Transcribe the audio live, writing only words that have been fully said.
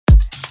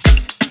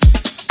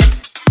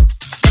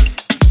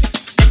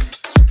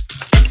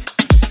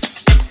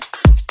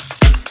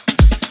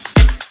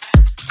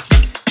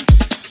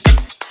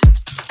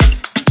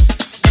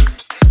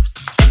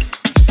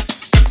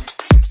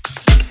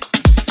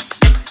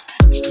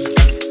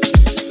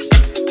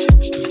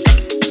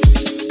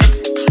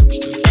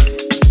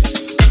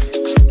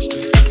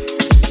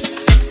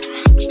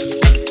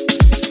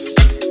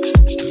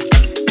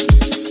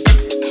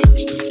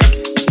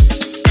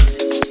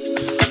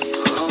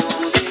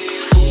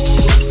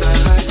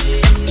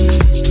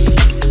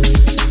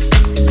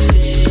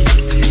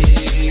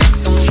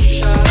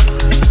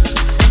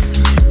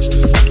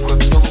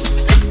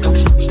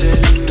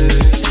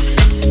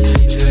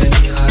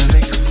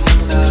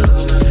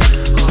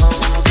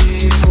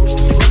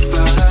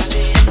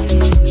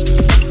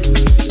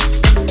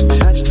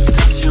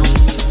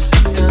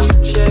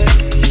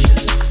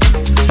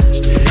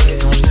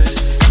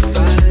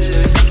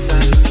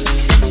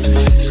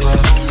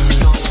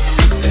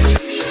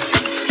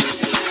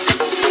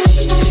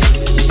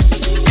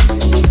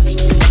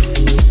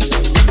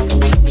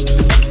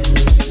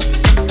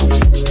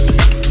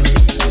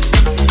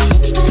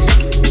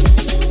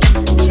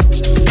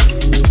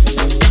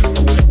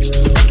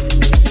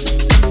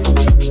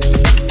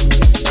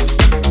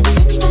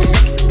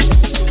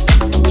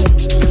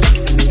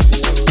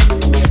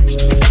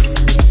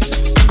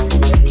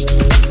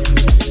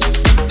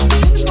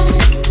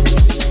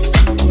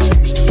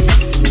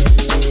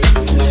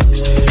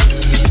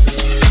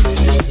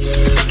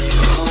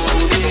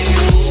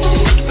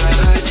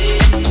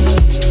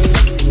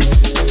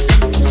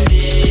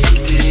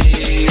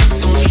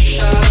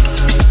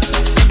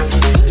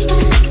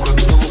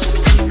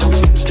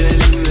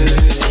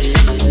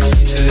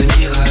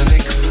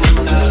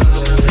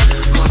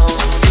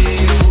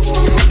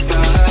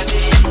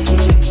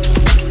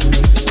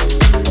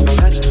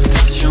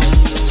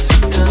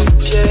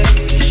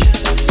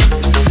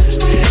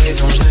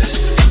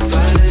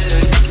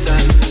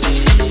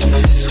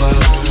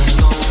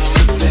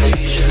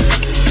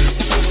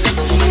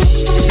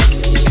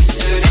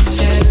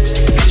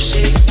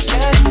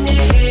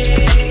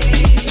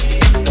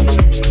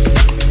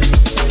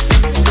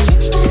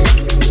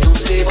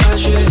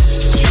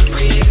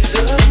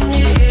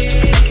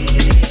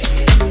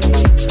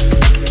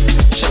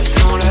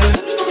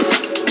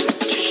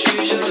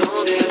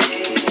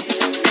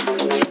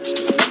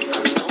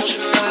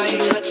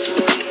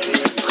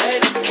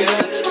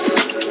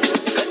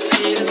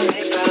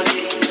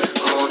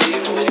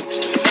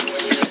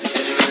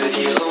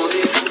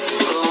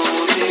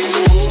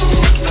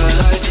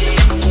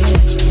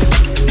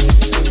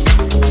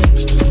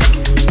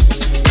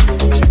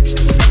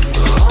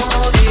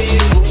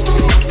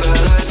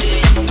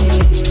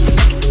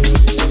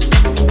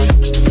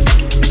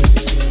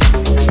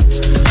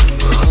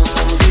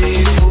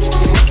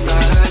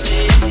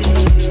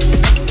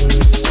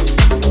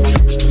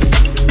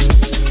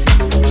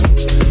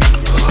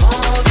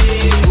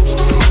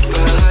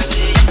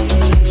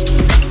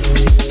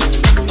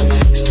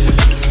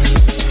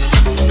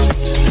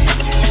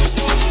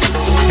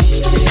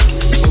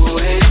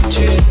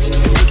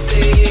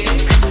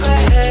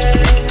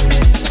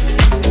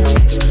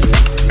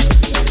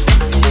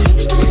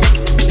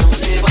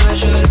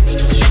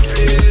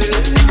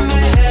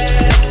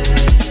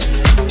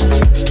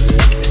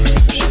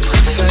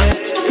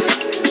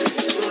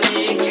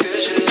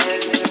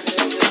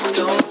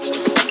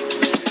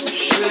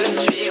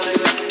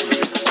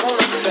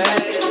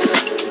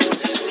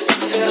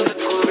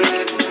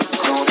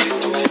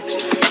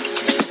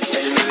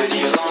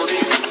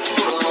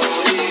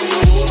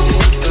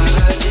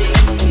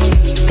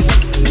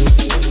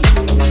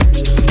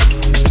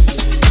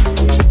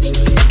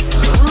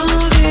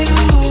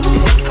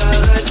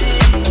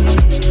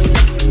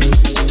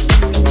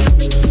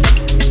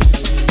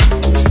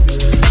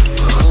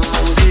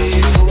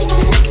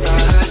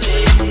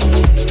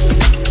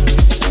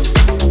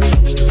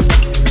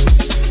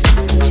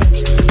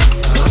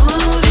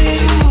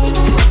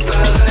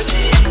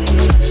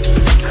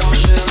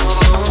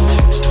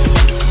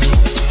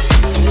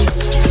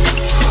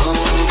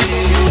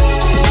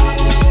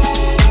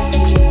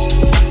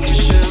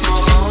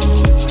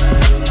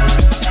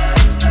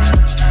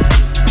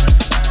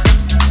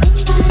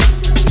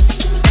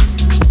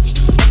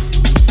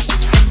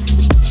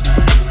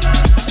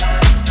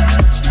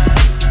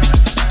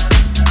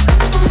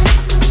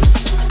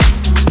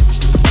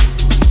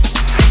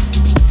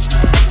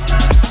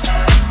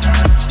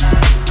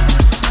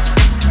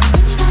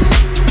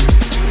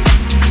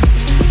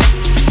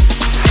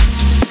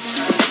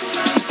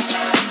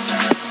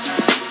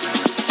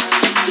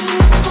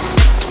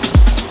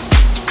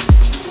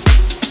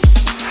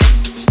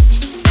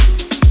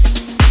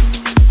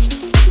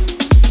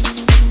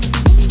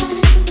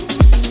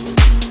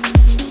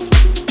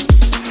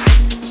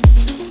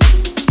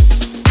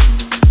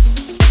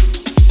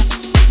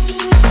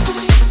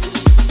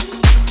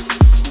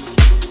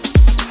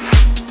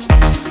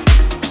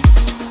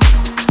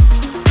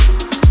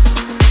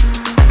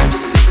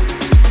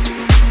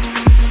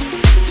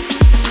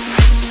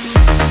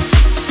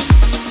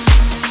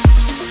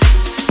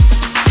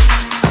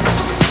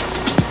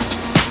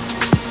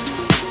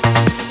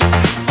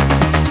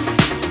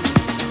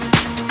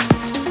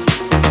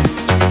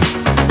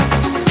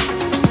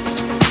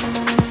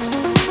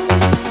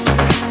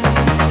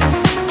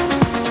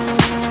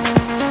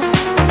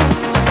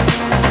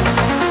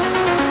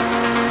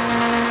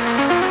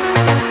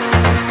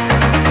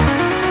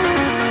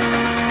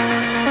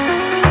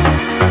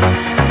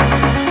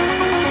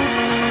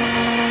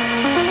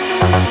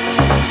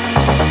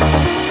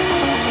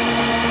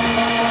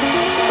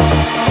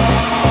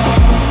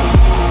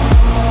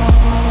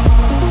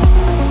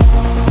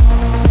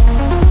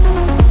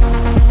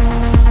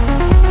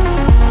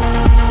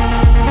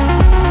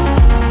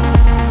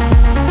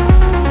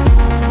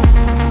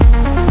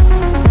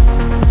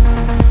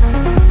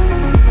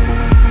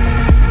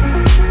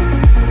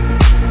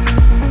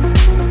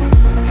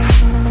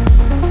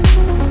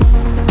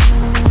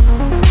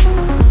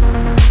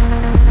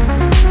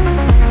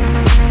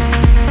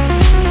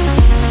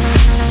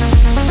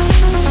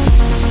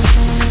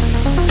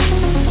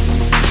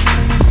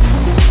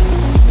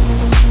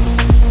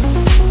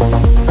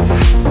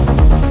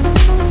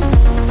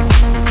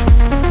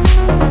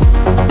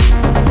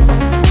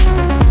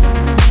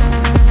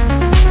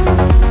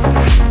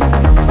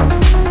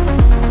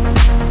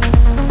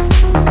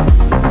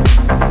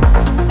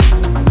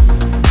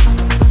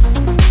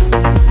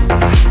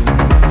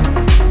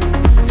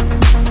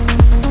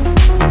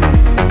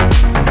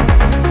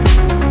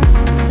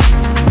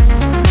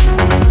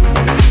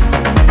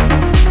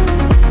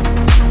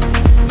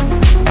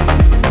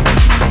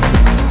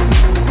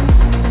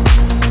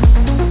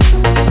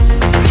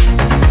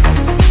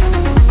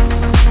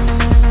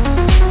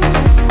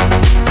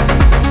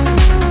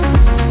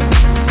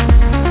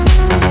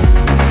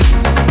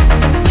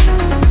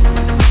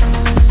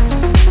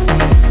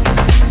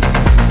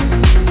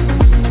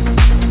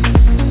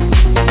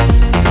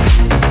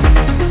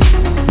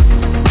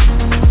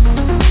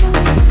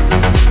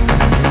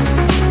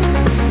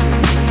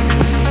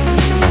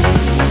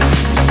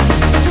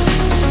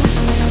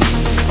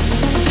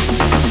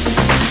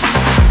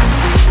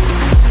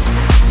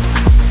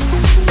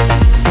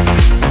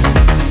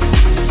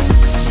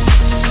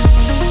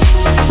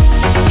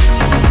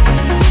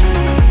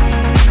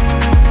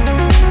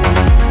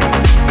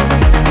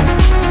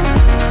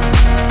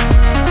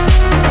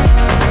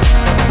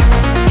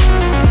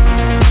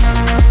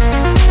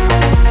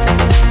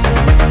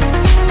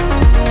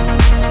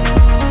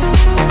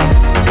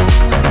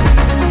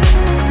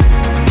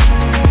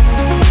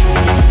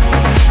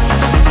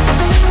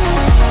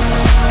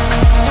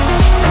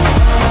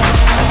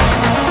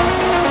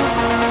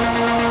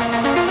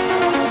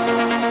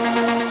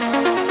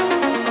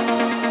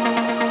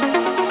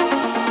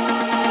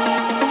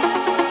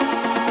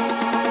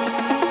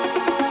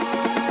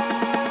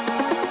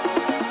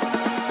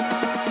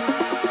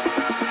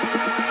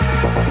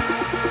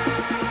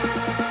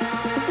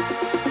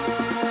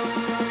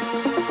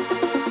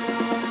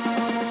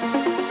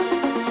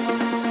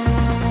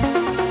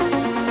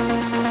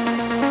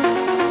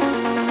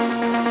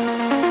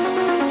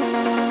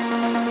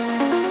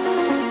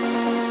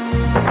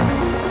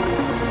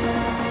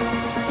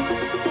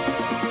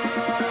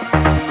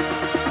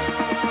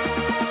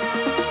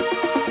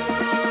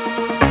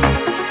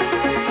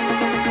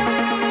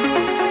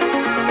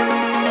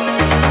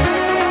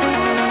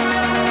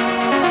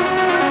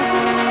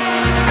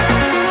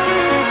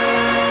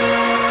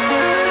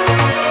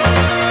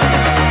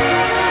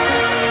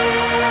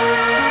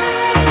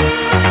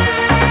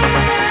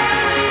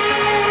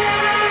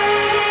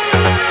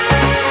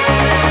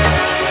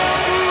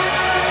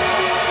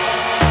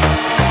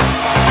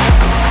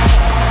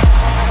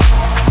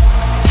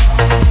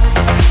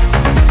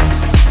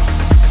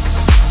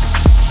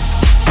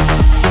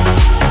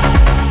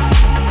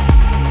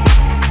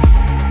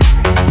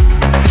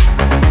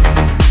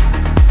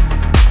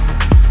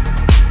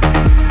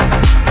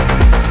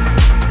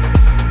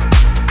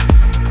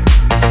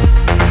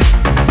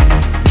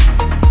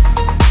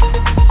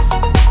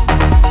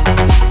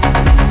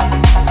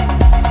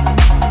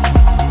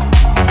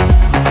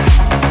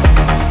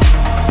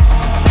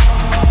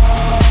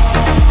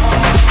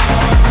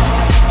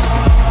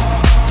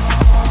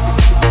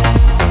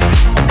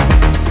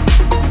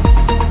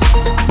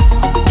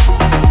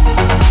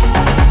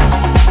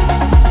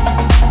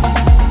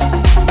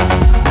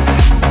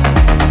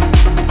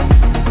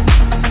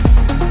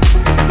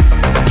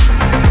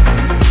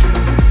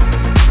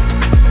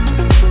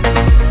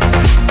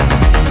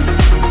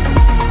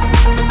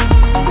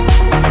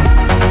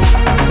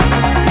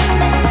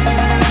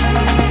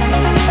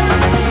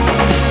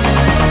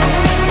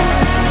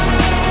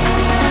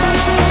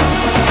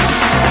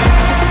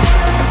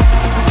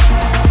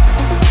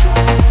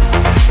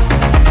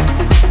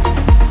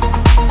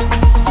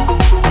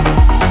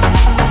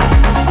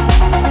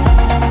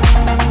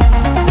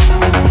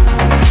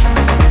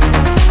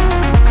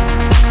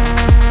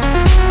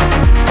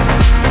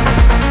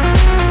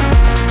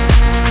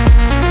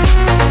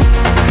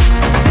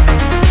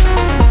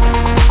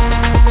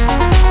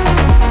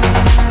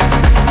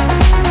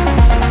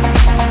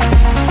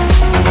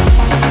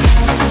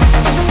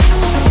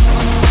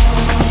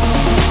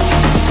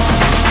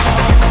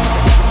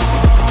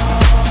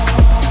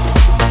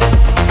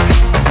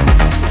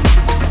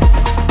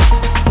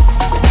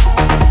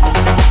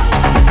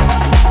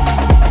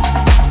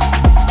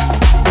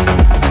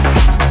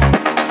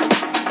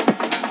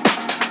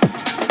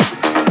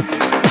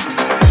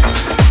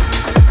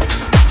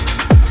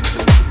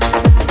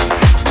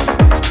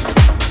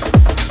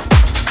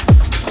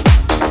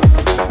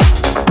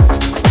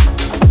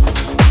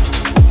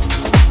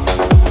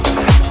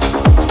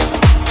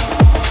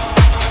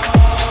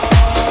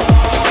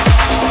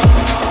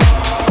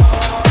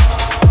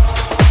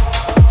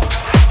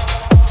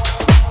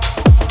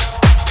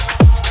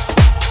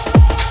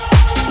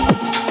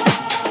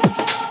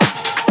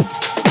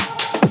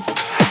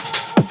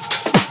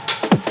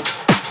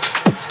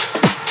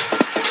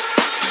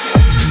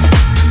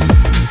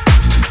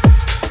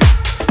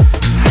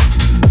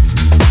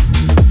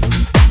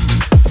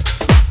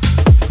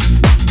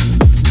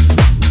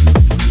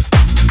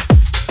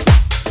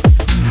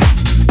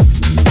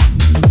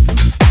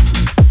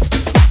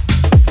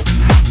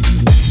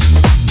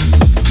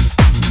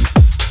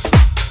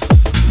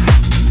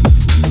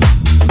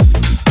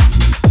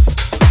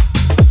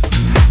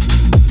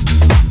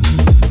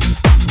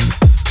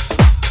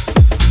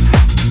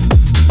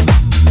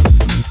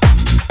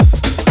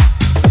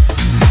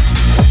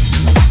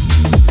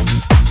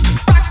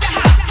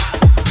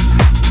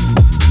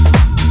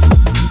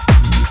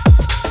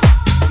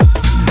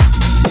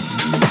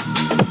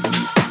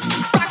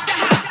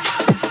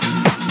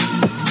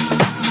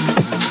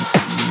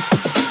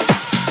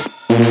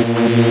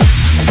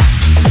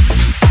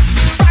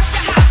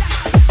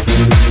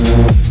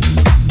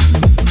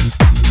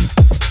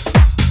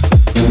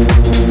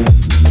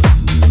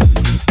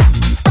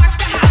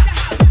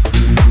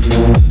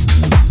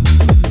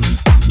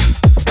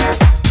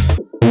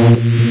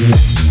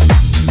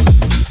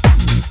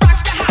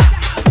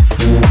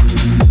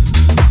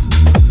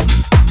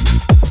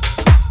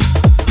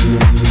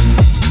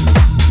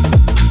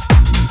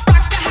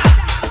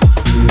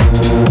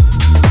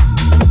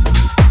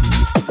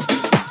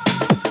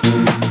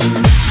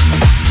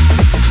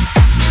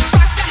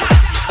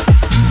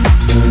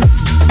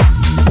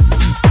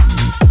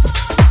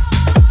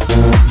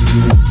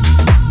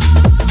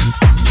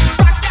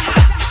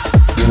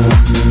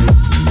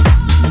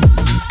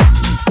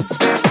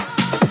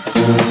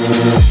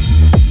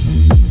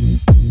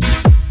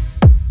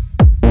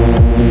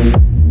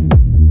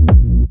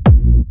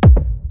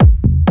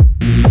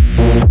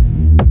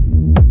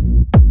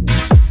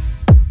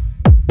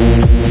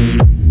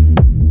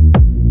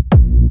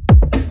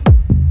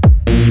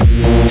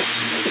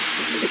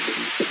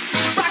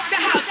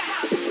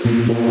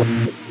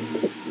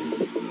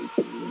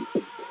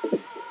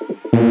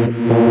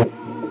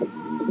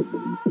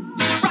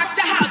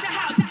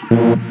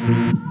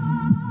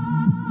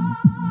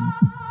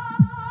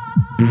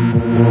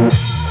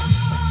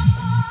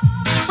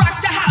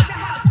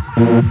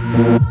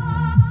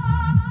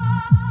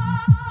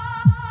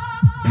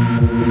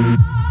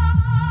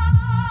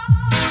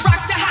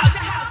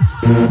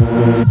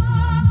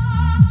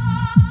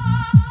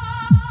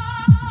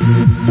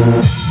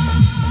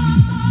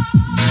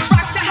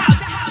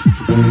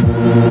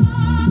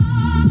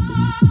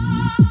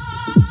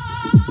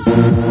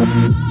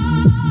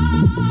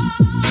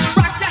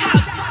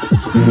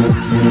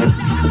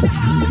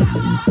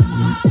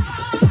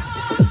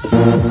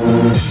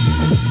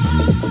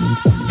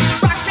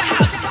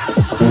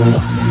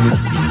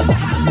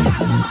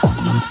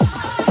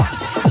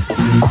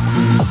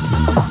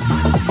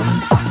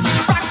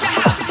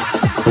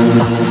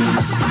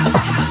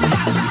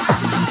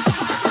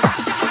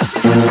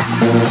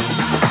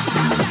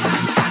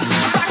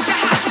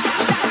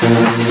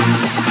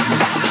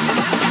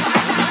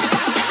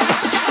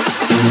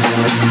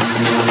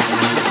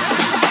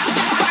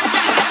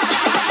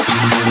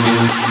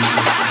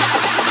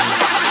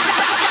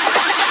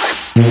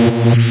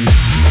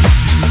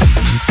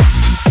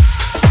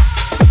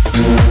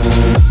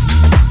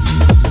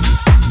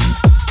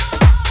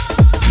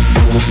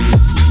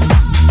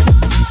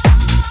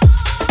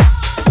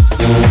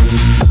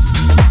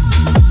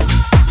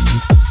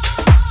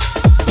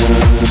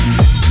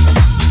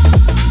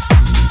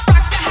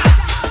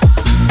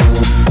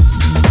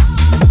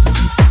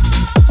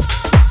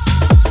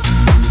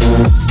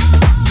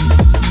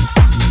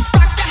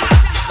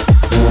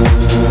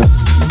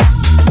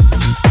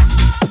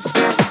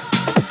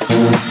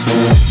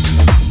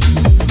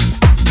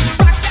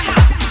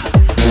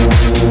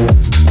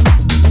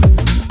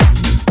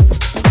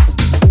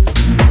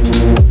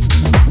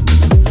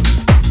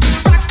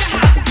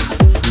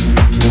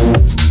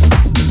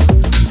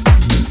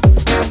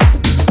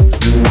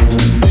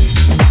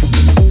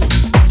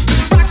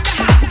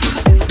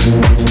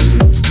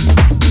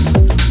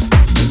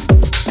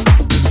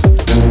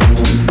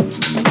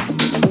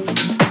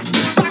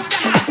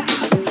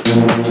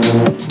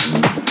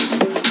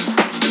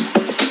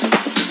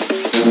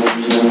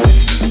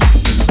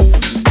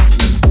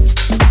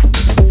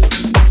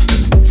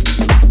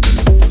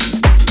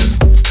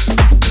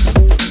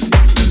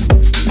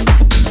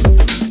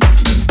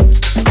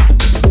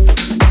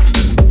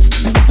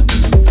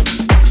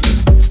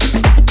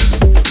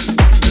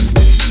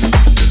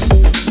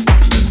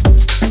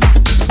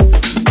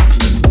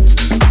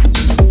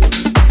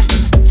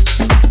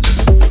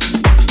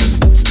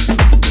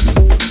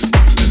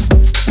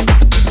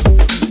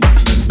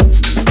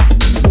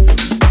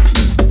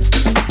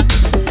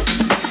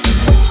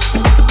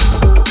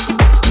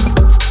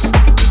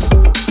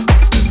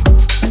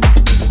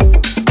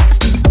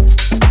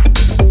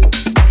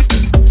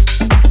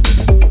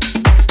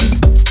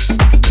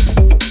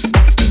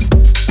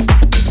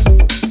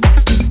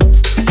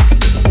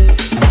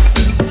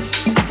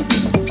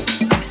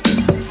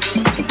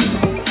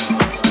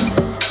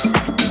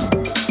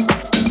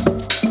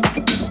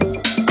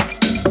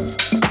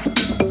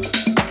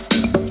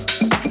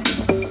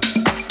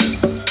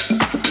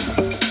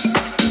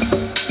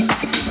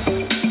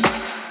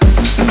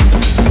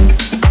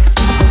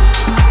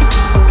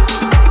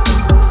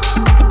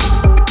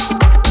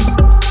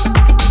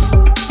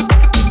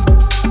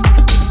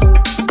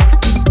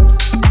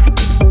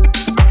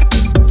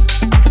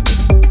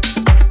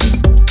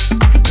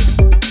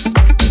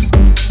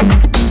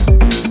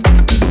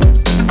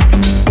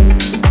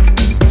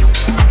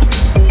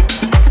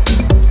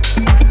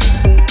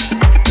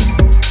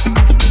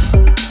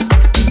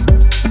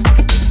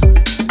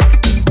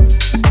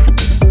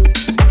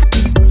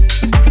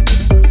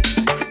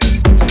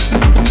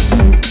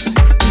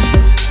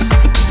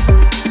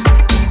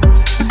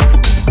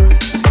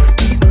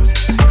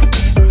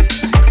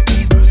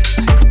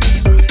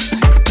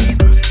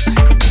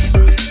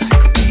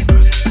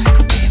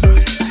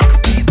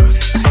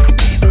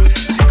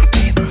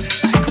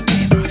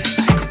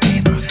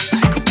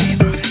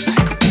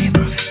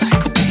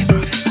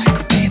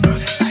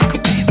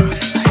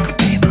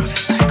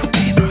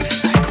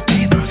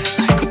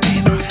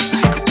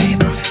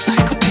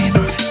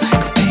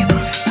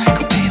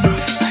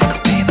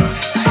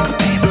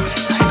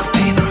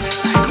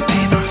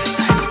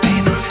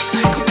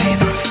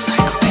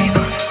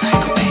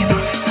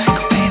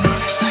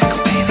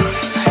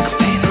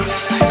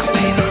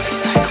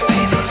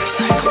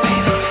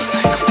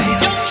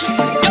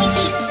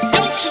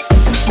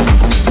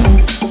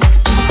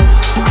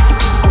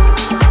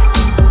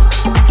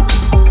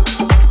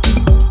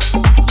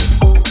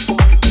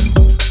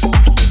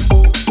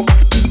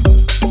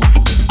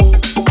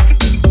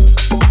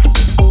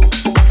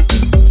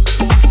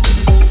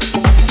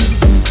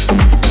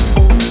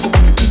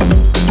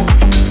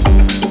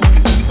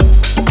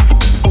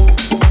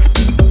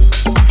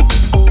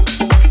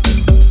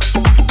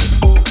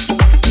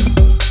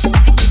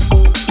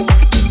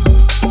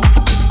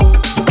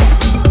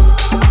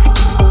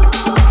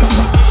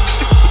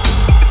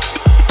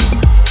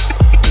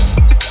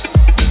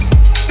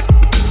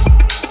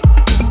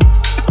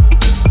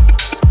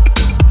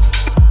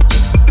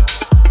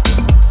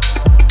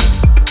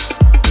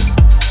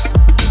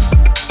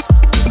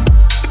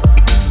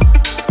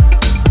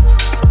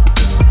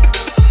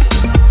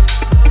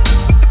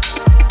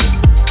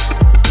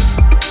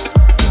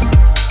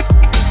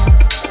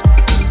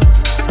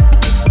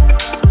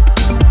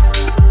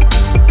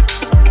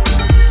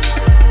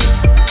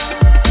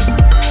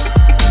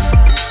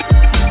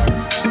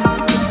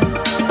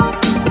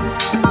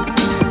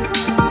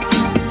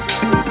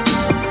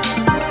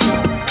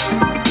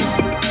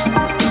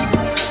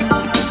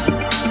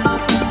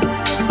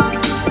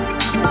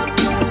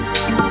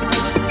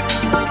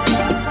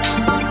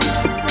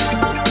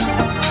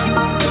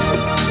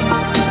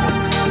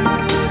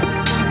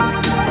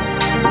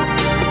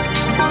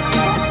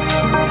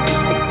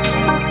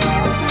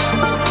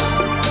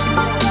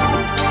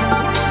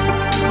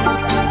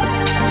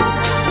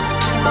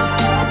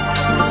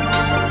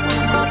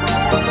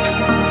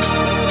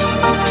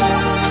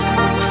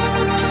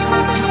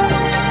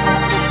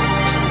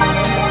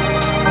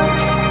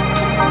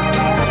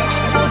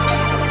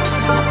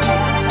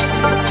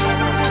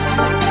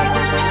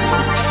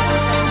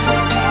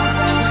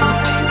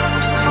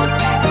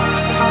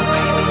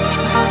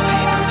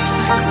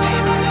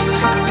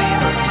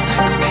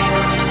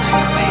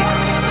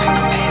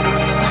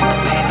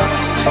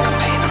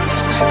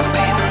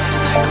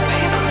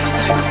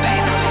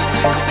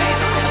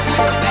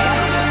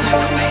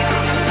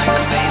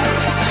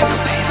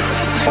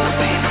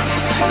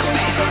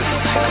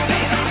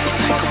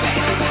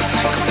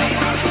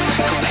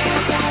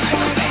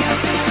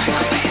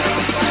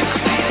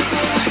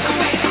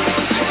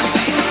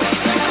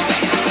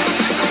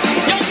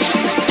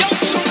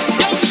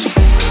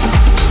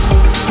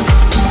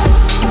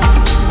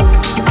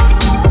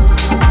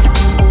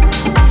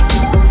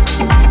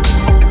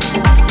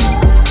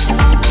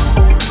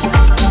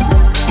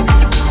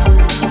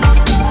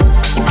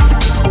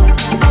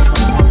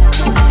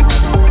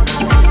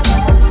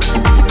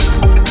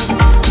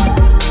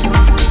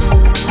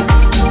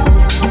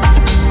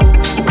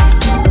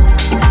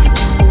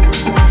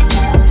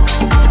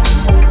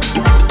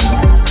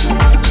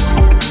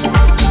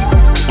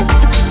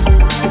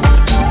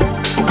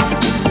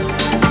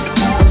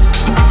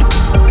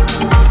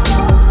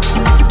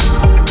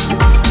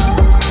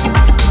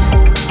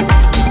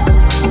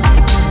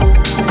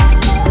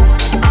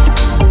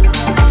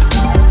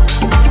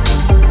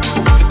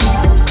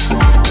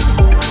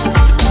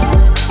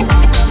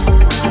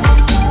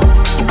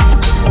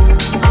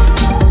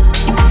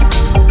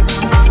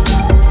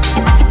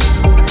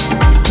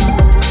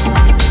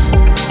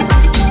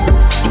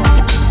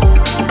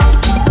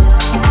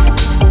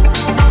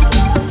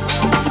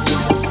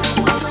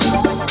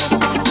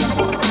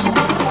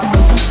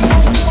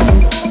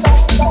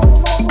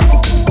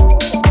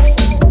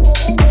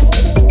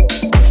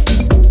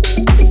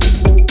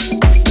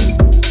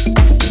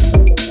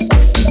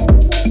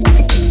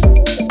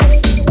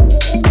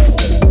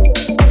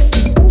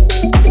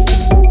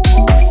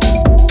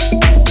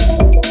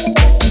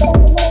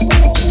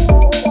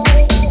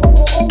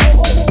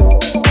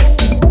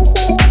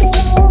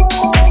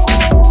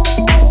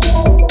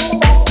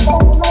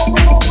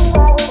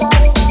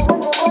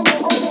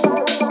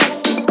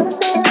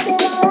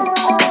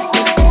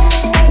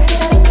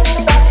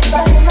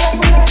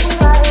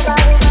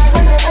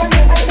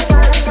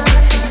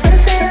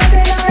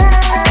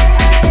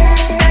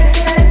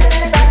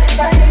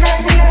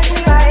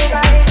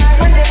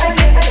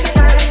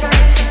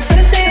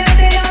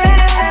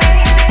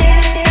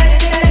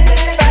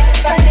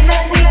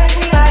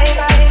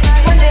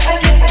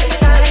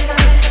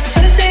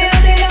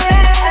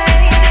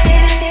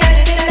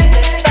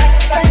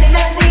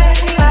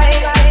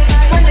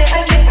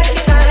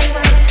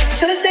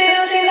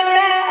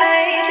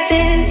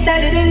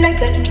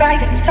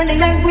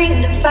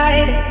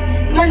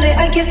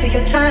for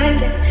your time.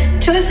 Then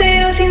Tuesday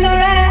it all seems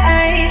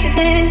alright. Just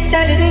then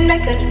Saturday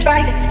night 'cause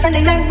driving.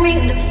 Sunday night we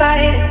end up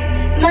fighting.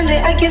 Monday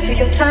I give you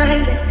your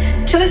time. Then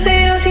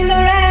Tuesday it all seems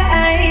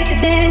alright.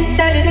 Just then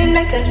Saturday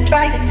night 'cause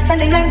driving.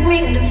 Sunday night we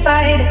end up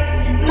fighting.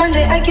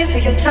 Monday I give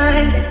you your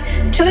time. Then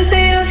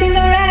Tuesday it all seems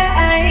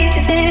alright.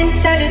 Just then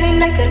Saturday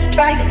night 'cause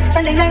driving.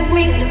 Sunday night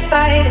we end up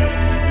fighting.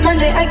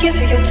 Monday I give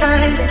you your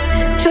time. Then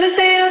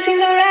Tuesday it all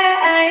seems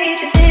alright.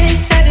 Just then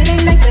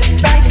Saturday night 'cause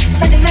driving.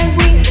 Sunday night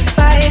we end up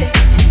fighting.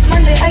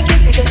 Monday I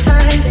give you your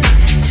time. Then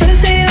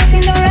Tuesday it all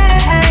seems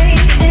alright.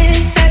 Just then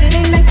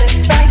Saturday night 'cause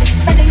driving.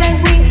 Sunday night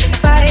we end up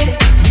fighting.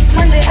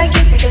 Monday I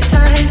give you your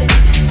time. Then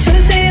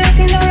Tuesday it all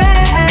seems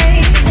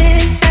alright. Just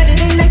then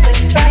Saturday night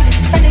 'cause driving.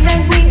 Sunday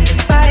night we end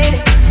up fighting.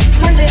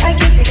 Monday I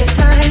give you your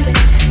time. Then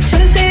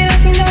Tuesday it all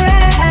seems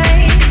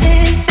alright. Just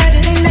then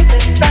Saturday night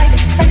 'cause driving.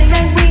 Sunday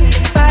night we end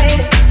up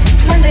fighting.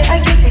 Monday I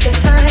give you your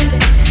time.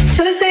 Then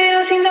Tuesday it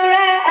all seems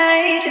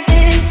alright. Just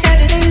then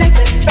Saturday night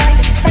 'cause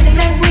driving. Sunday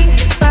night we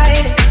end up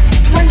fighting.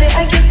 Monday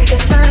I give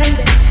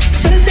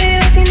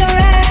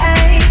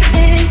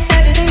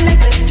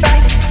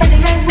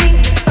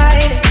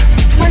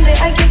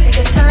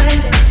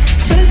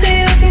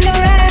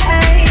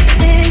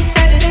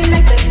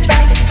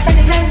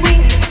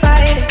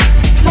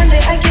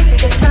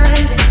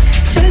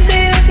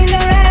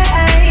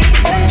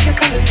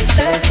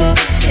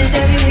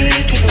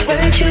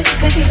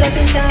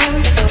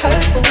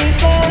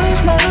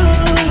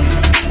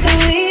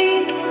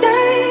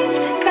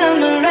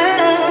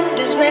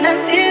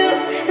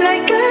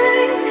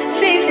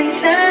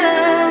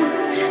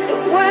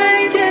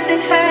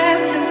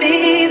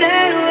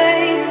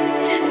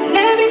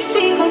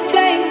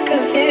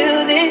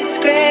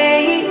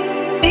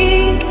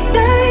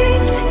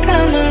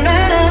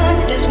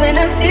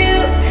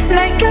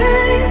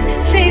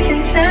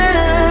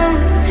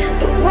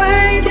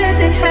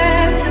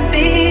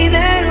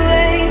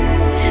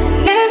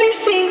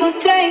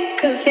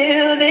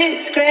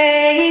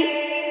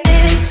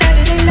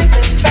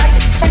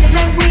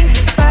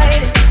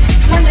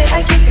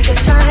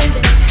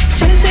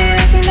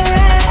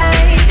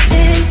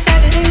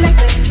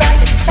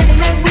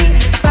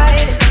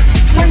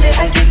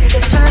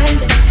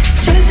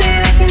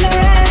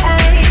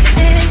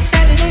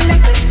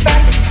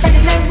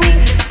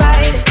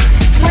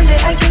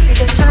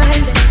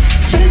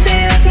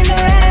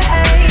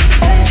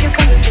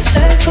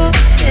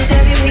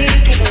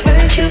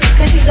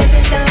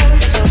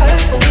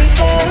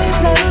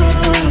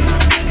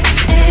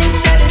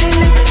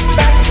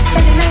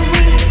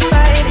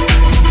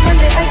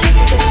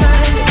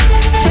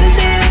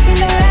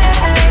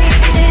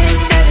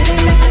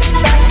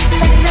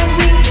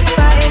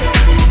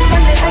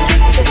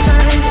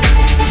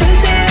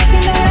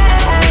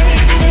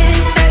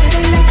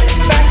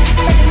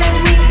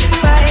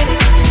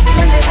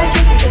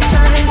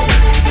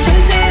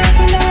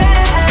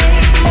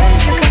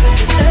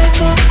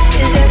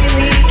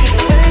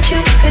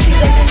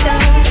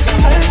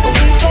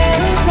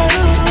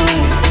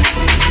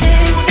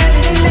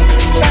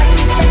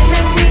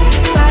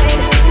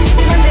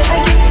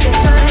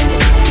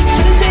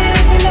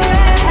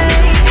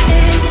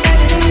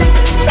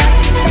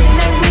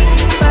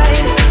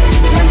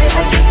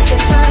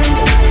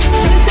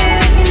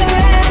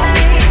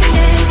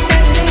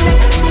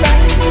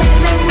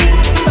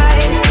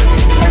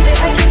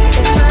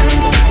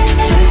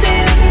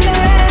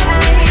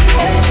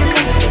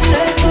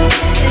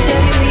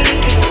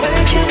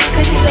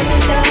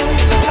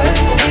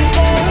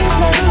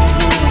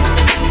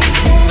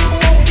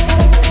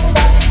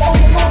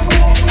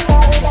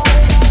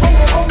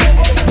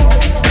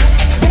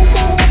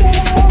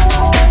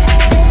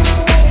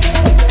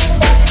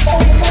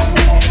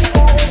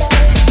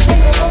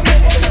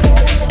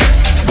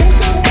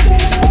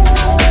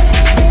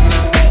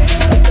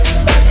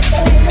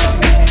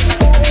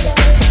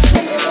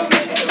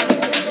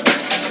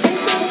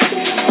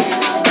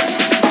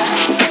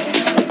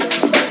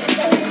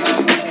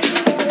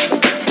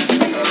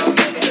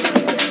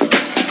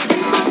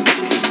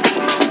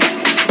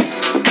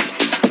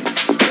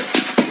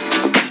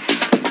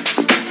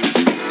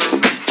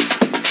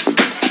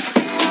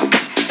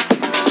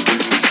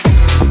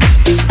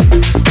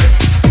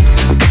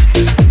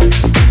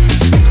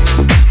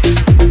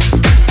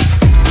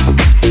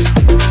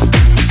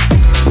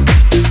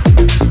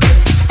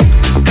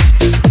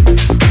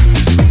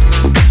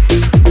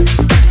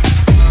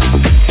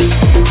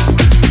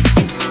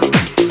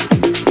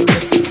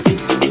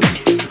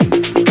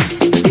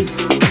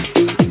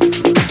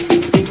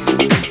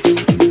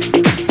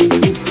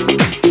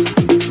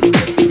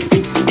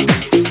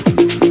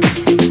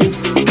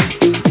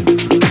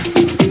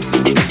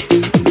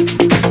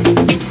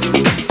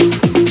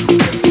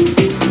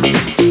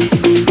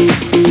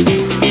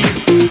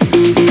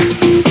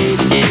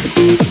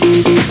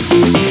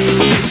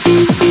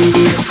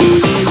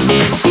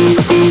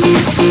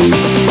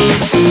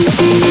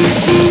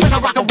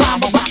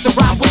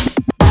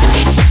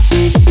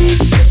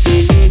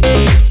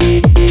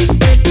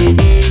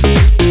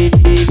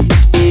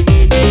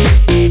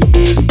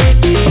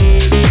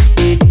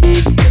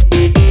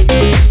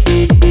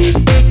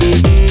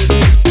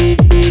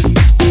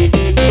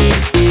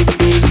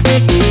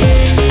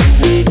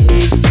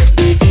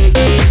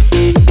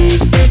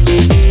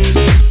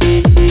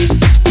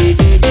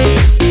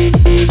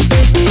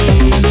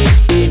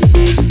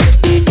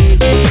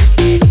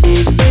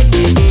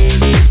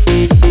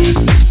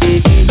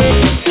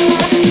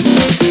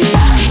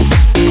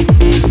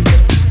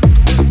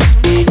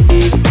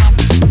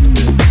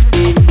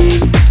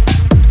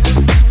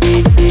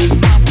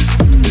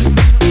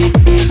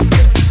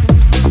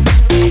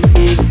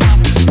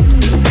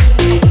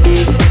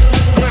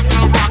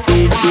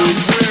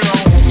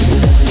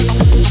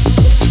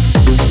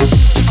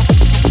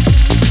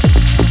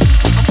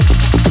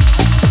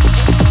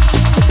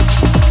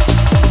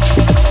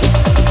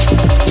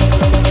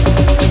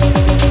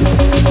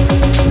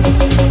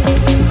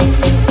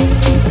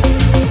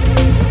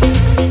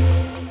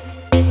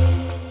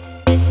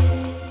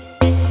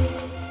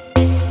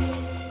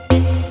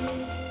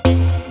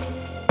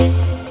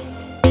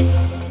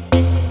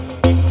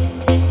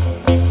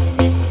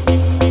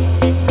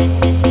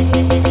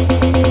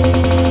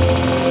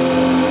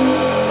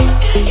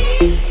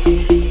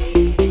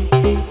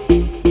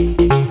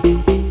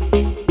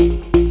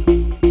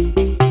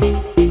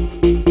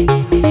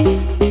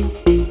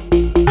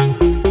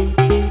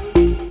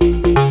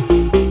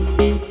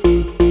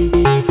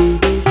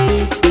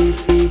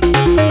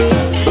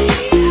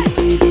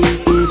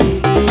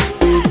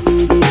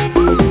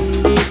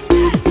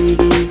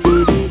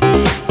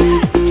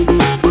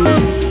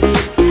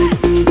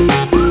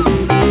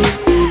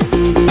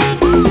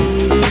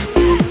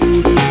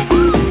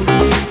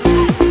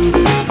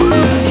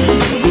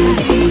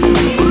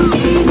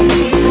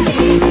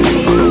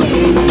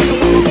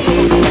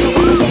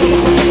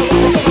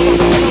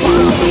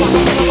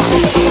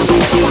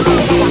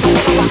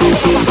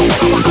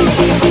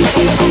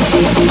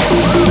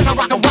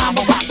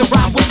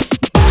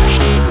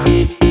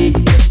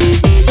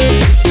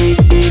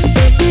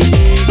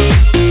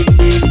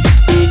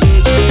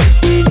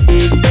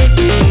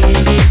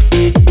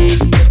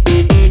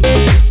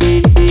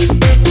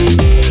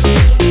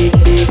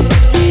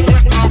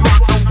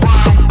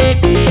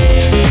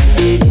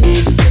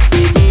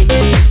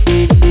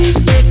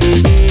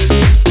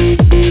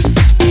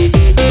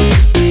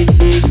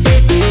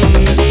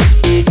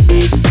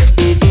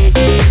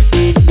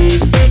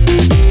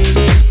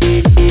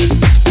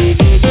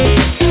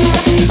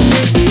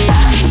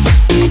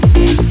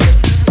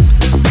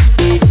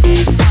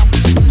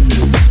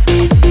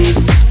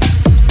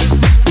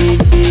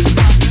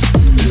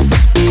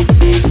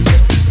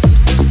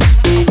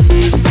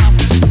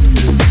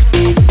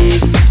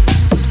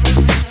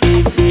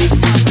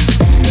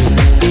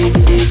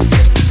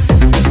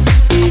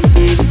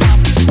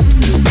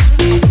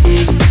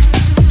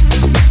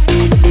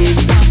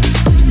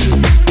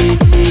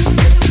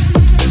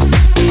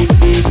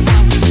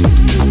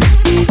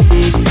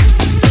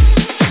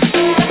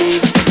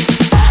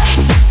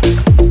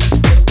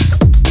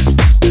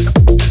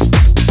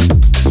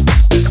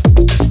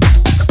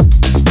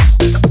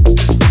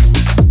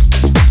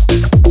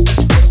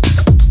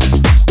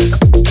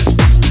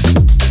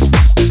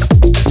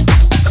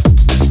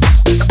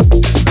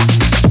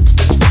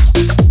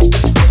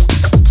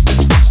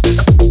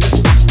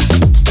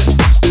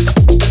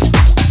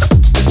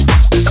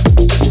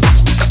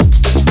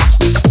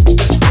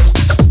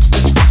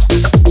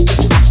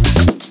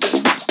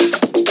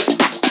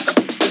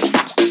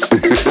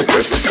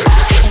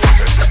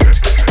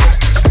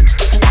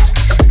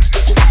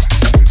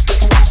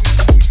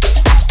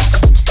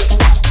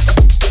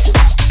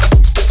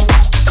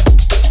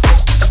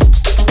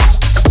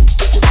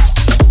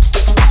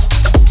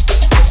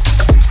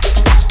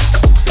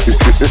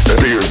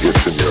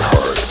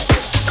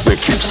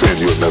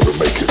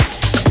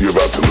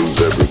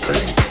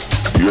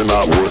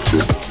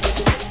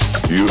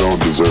You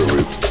don't deserve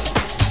it.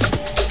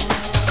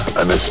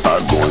 And it's not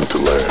going to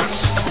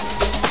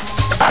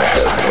last. I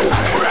have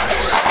no breath.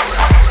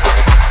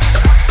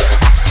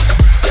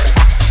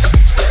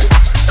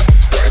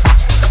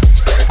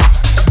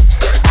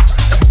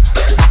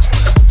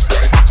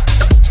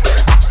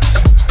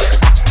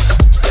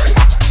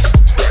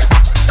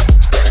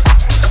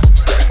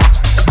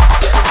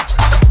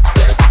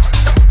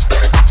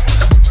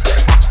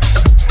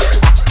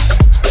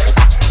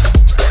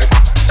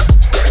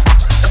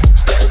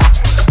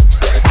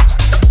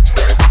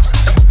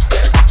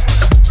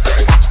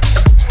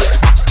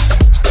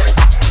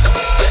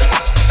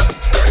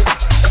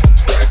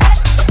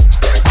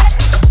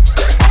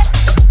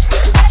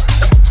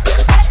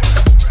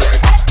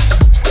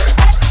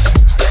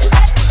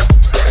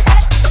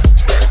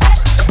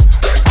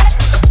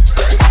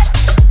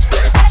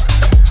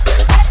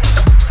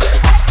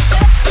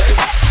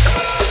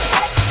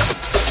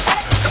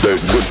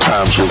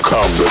 Times will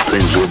come that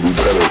things will be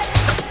better.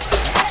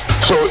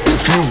 So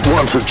if you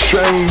want to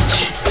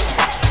change,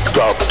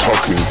 stop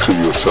talking to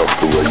yourself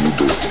the way you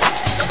do.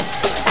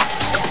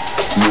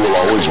 You will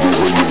always be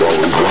where you've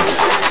always been.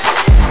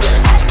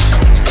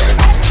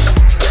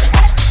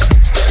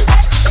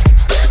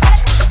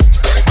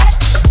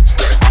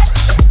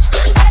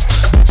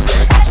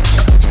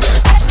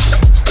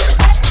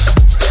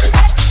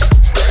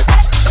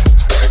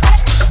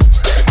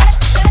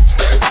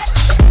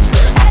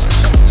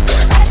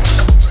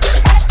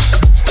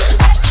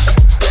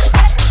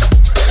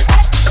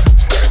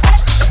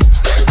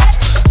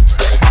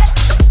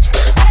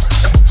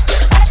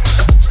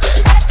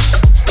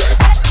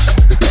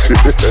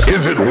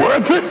 Is it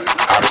worth it?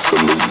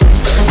 Absolutely.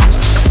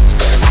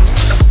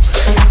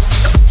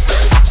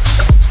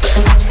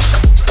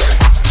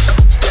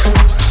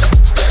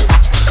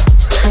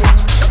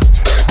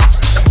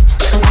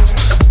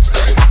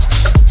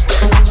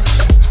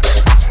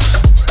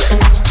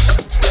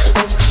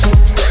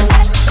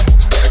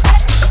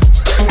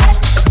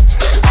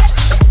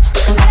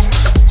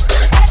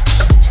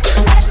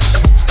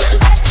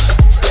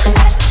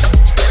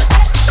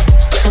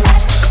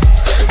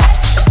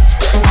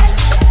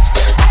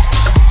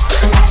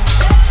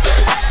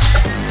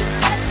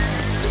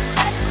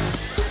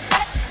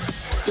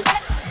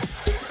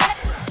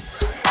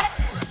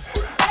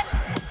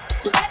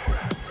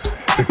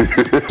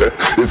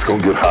 It's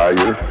gonna get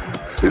higher,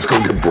 it's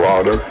gonna get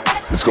broader,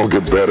 it's gonna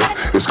get better,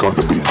 it's gonna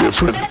be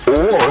different,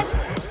 or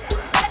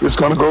it's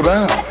gonna go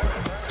down.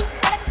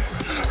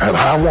 And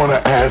I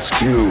wanna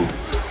ask you,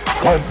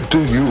 what do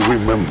you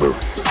remember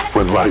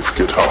when life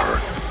gets hard,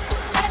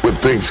 when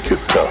things get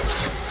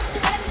tough,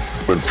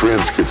 when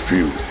friends get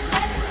few?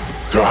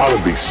 There ought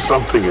to be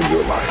something in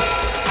your life.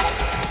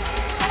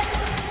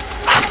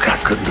 I've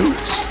got good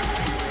news.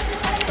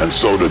 And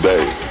so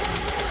today,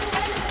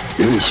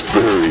 it is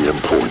very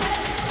important.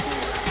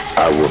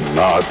 I will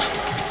not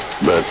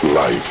let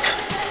life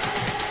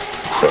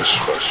crush.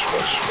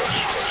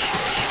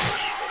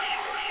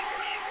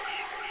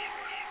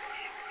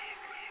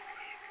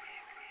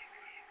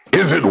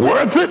 Is it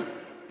worth it?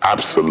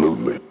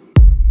 Absolutely.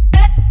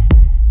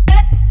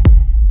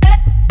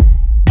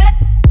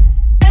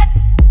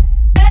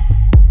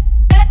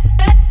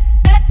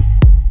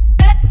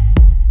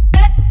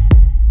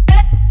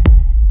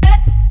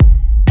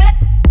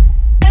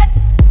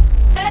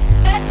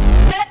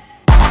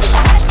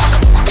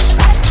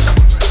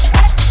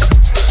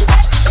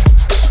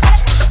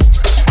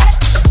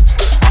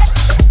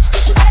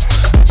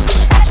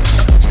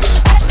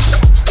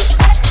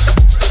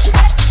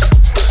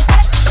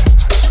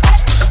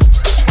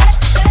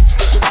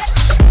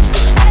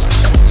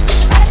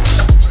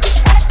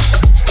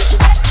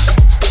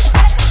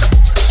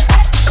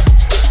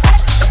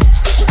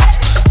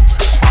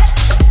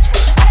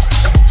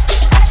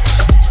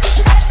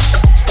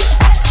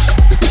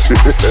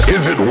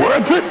 Is it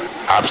worth it?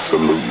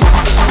 Absolutely.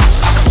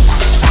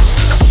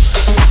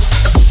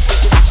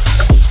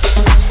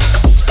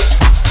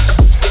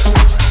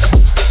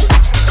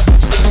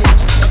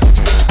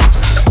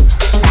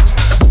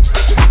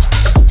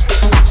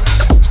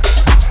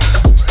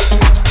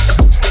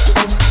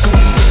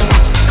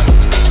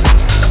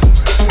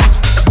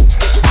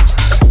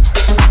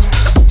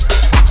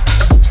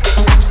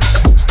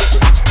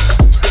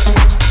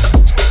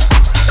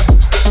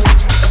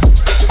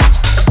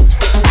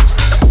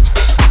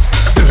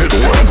 Is it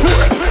worth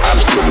it?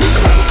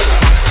 Absolutely.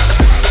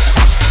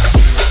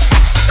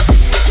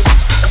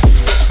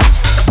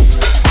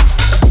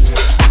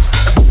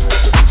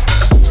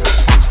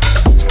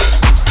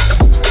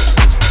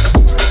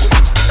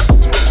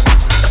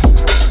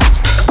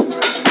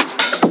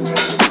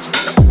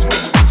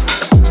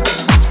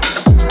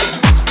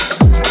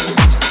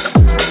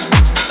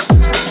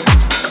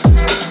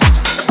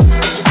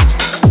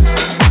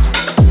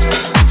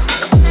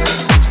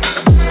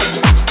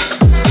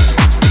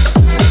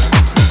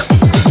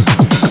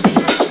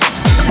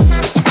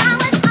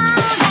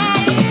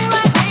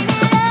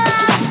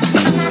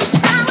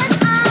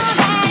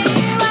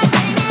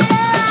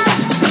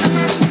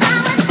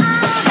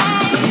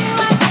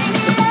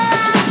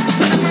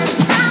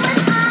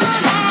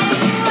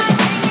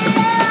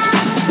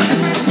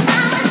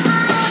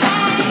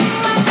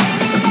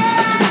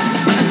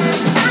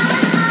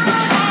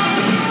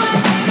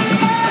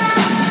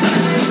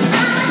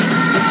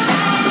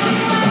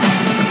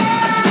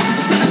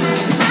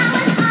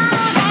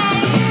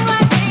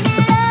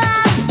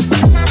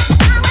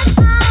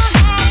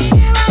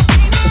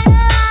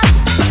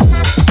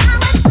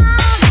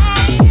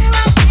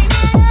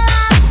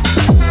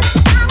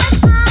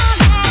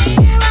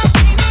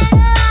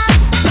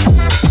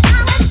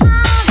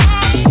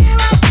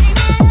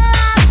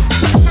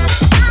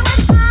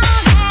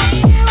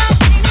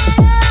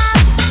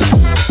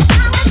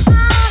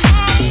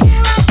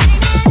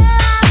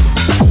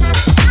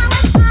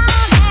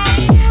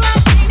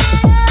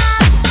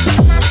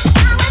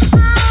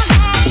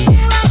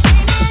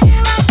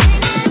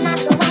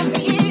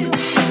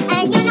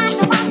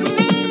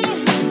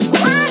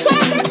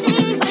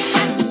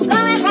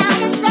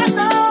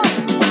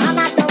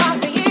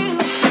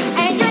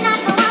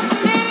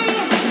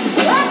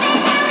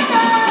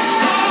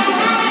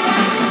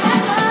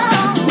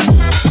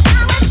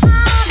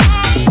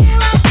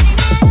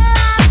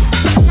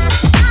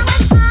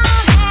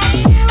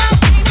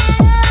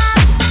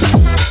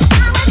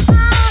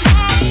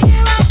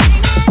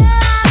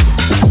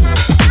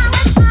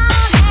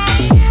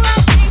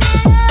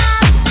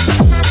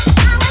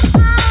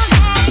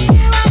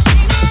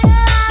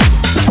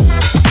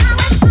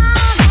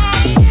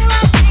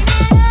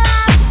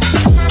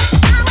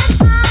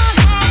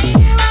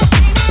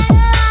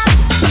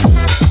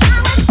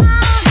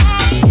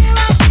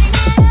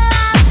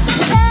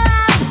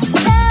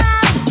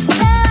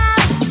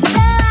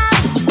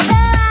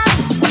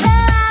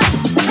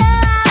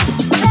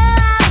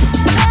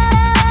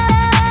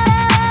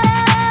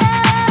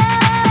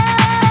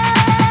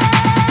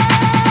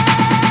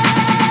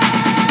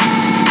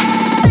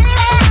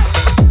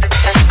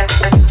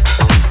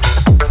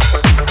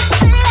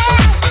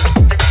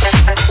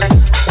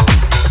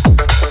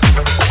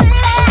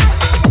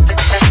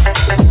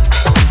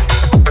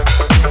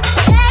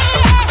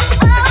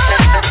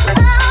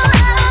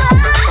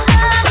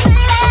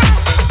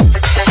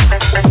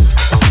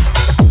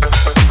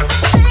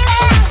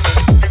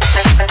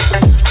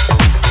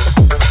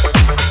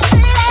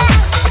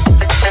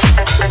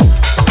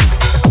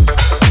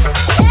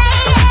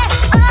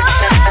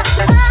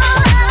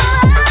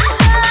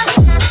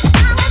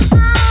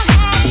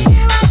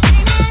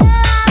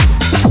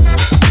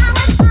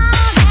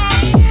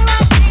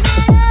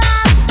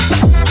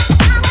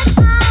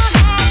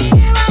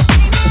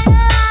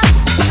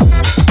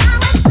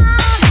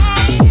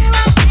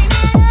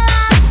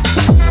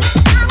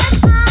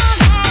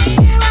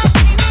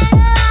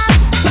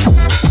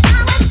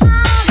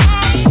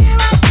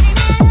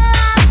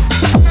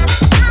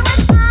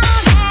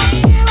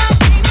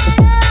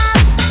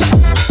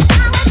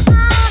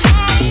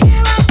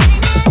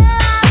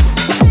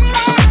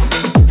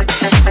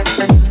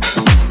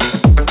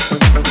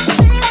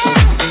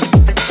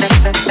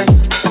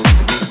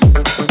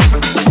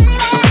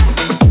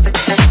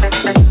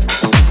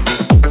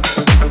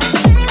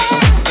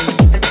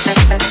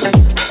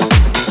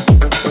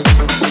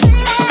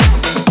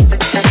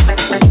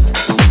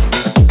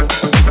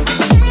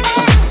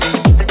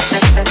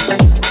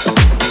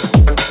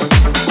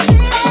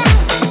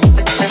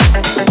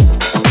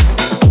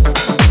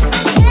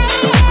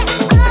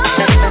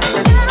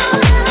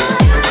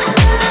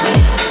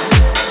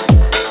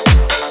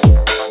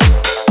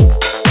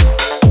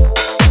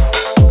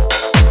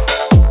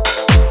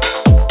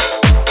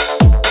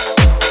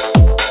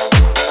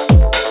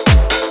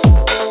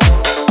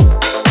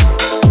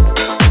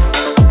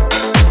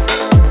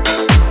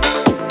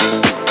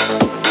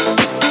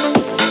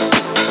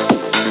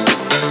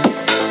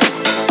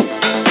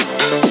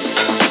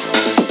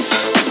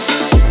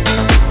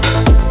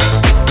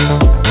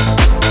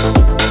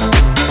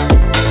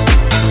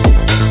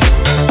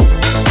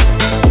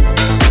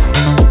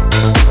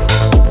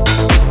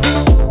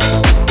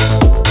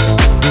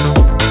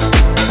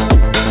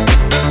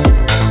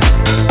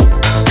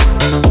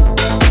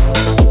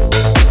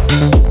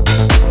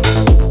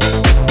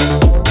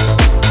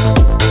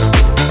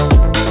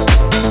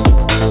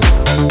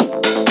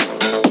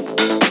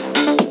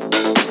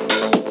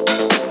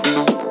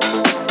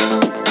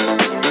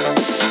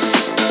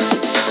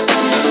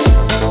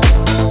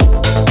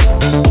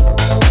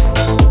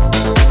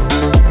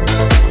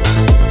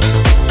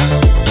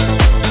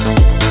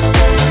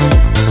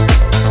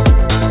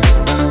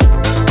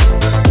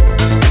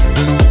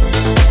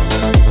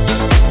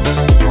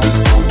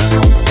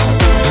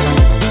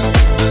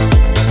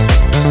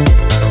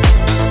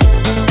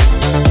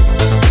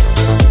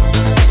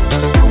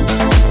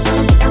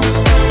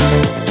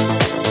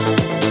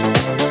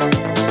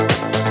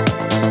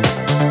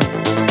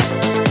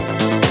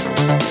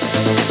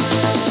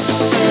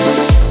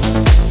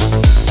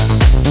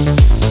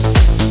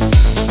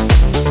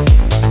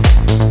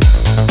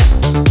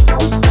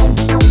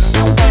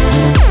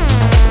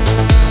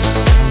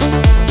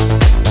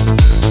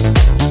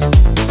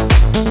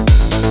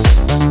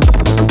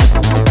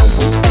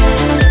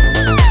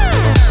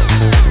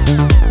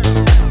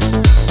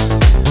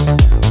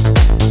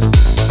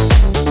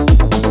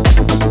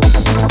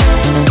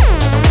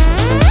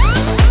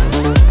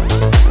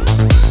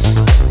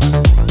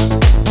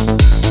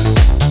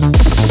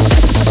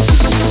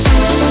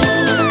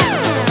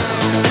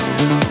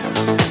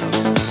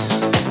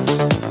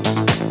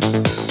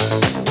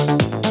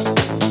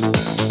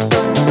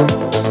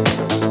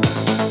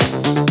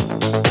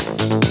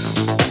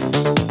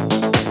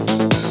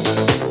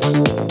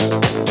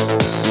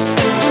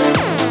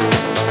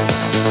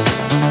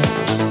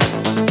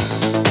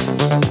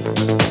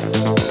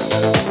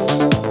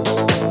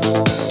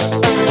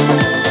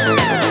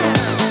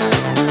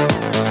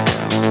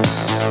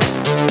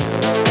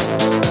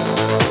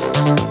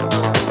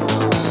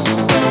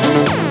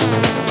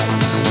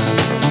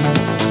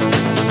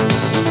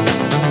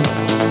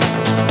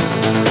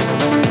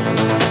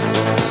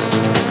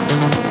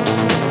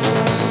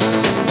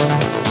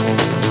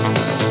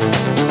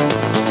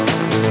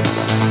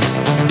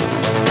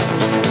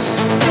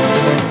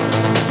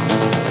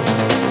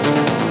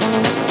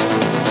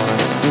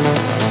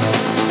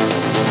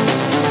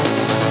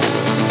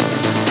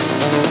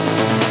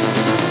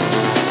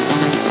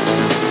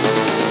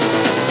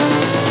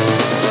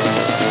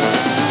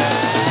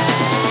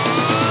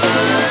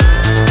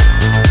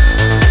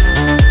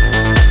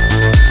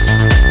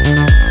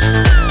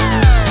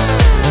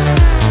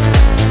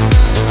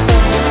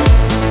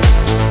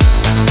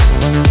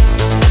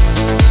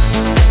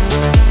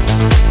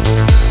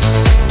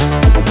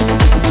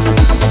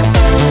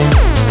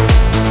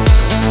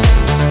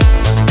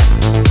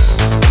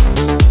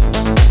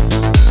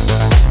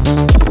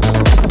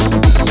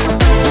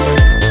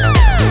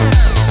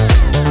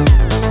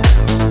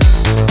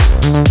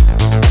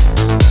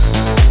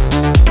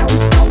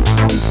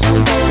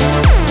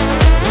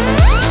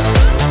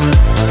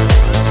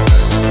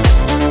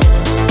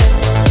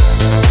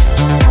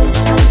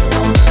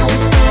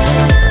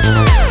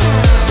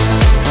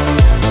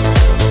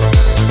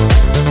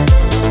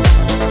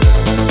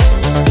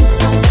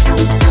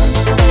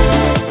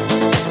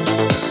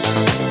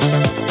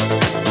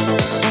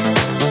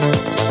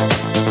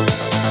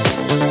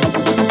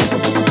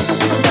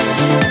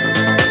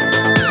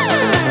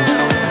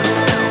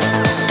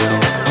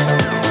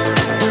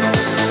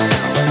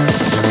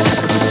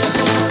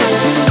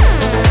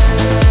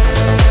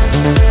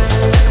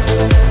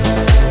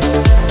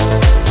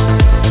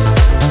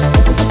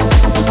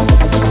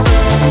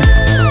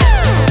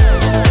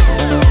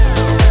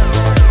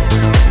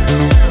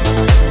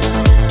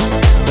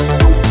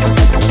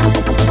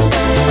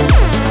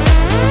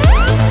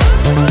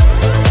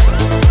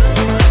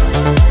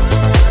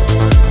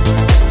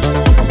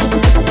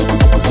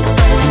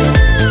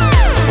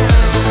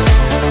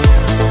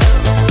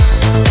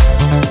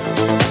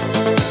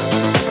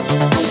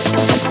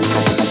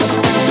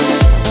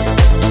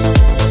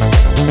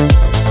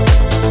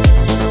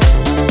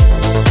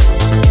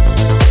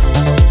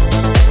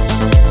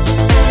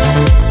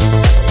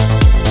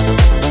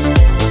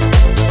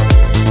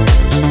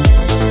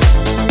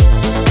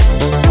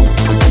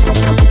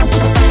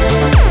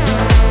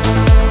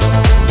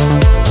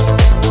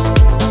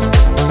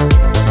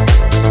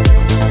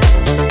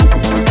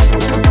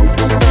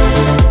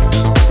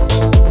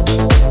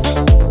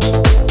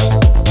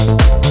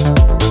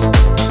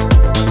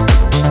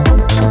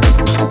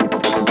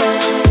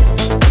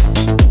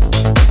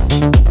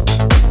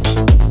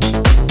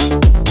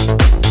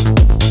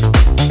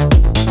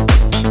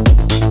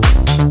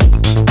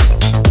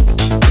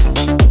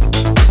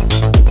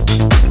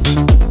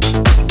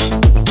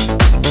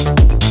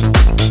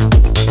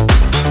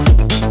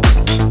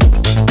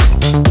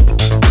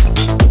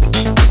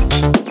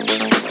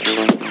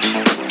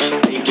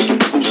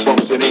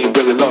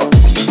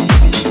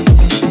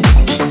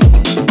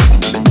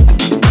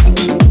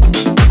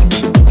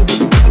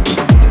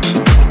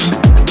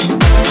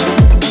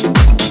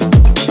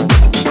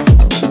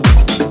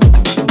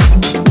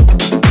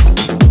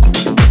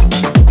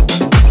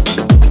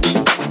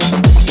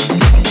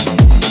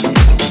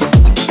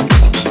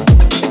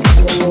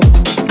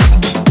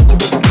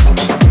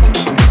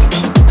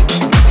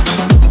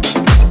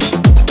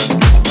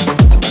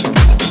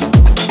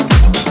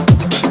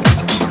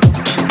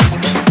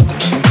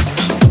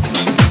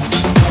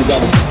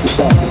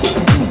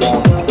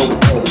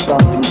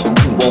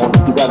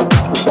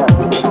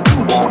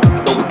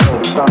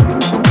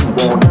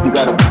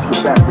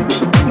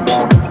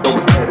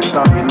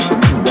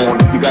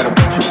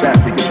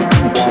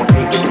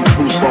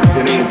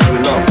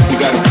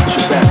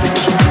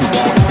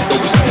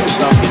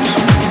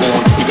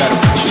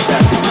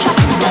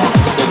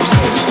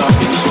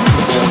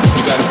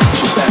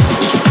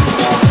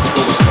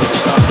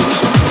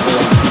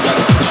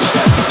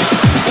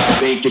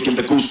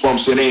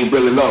 goosebumps, it ain't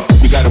really love.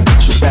 You gotta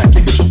watch your back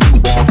and get your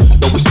groove on.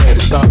 Though it's sad,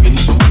 it's time, you need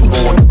to move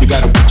on. You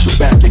gotta watch your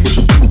back and get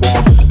your groove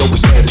on. Though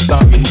it's sad, it's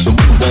time, you need to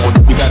move on.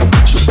 You gotta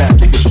watch your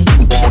back and get your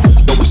groove on.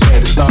 Though it's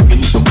sad, it's time, you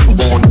need to move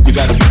on. You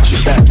gotta watch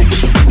your back and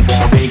get your groove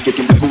on. They ain't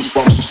kicking the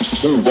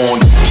goosebumps, move on.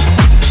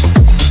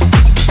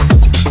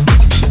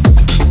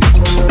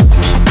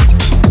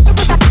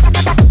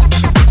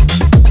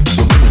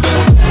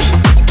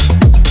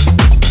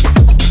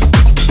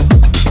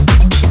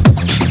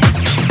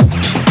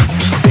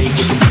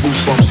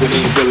 It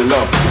ain't really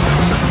love.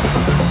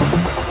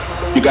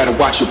 You gotta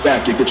watch your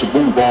back and get your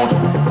groove on.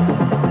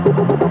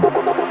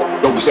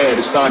 Don't be sad,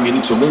 it's time, you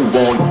need to move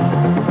on.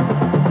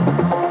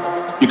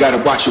 You gotta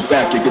watch your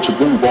back and get your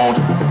groove on.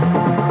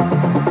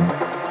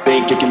 They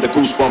ain't kicking the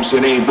goosebumps,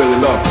 it ain't really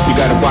love. You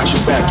gotta watch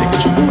your back and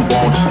get your groove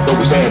on. Don't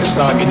be sad, it's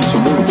time, you need to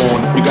move on.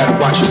 You gotta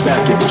watch your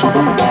back and get your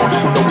groove on.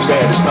 Don't be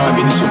sad, it's time,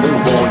 you need to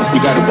move on.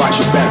 You gotta watch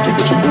your back and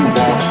get your groove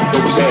on.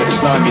 Don't be sad, it's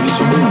time, you need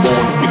to move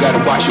on. You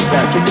gotta watch your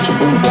back and get your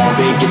groove on.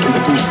 They ain't kicking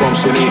the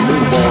goosebumps, it ain't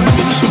move on.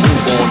 You need to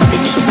move on. You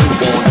need to move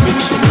on. You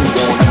need to move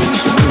on. You need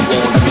to move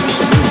on. You need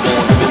to move on. You need to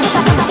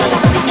move on.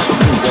 You need to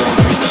move on.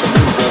 You need to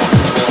move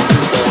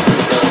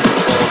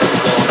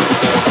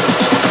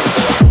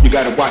on. You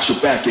gotta watch your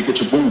back and get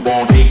your groove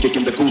on. They ain't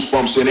kicking the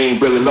goosebumps, it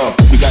ain't really love.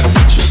 You gotta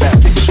watch your back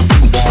and get your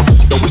groove on.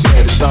 Don't be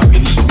sad, it's time, you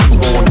need to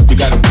move on. You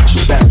gotta watch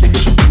your back and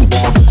get your groove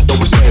on. Don't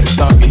be sad, it's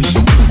time, you need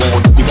to move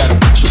on. You gotta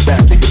watch your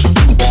back and get your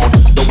groove on.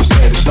 Don't be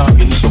sad, it's time,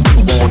 you need to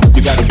move on.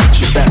 You gotta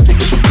watch your back and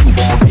get your groove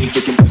on. They ain't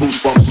kicking the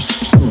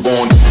goosebumps, move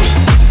on.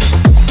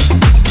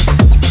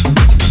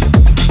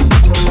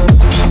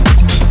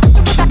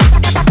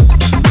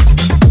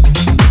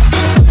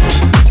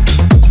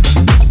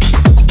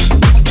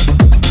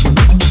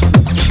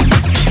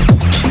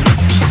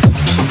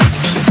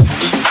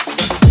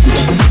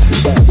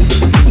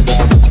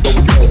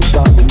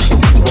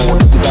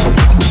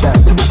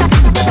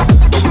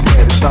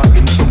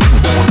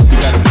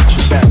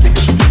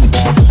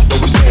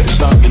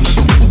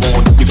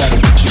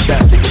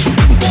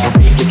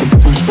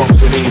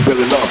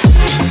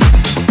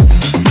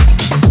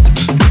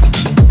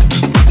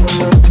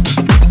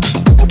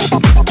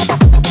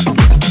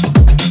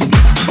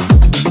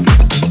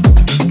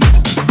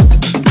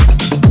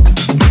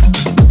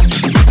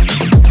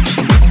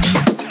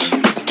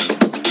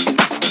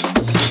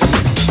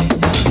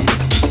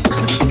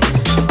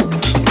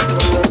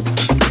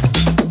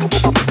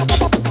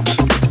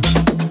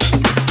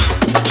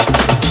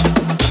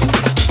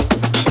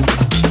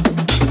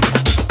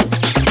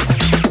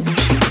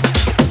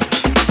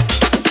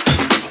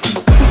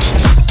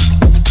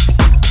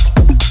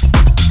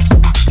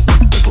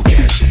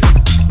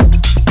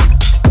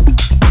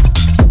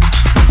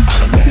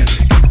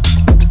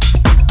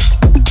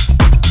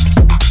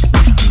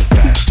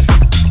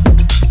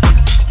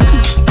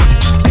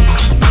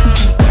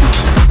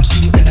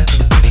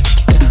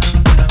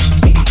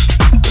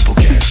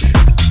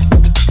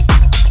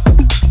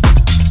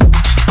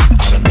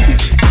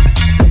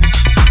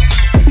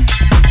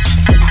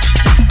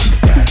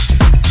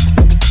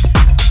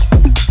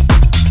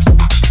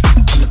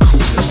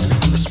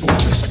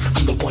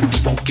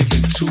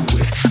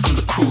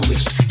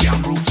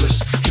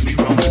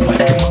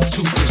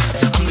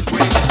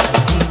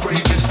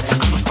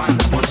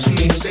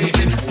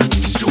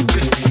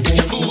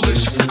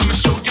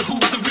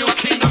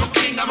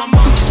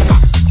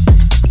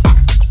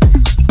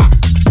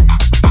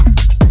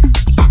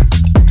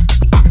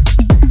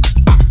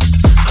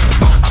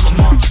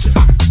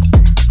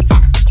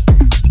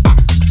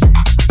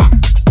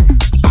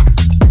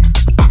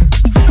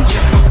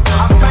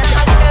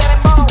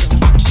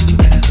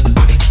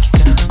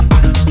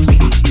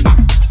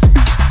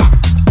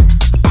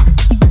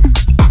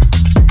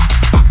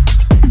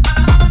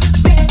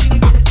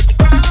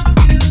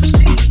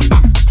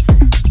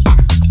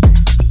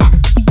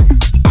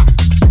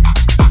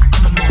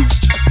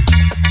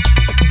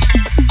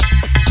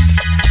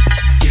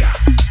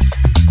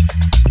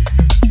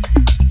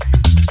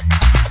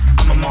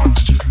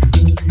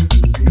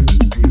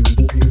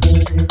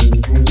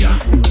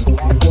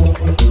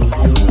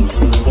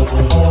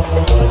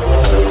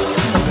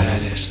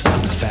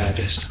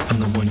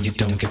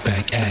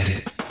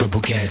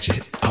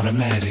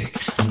 automatic.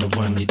 I'm the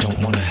one you don't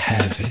wanna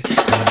have it.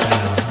 Got a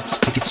balance,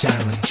 take a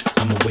challenge.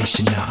 I'ma waste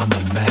you now.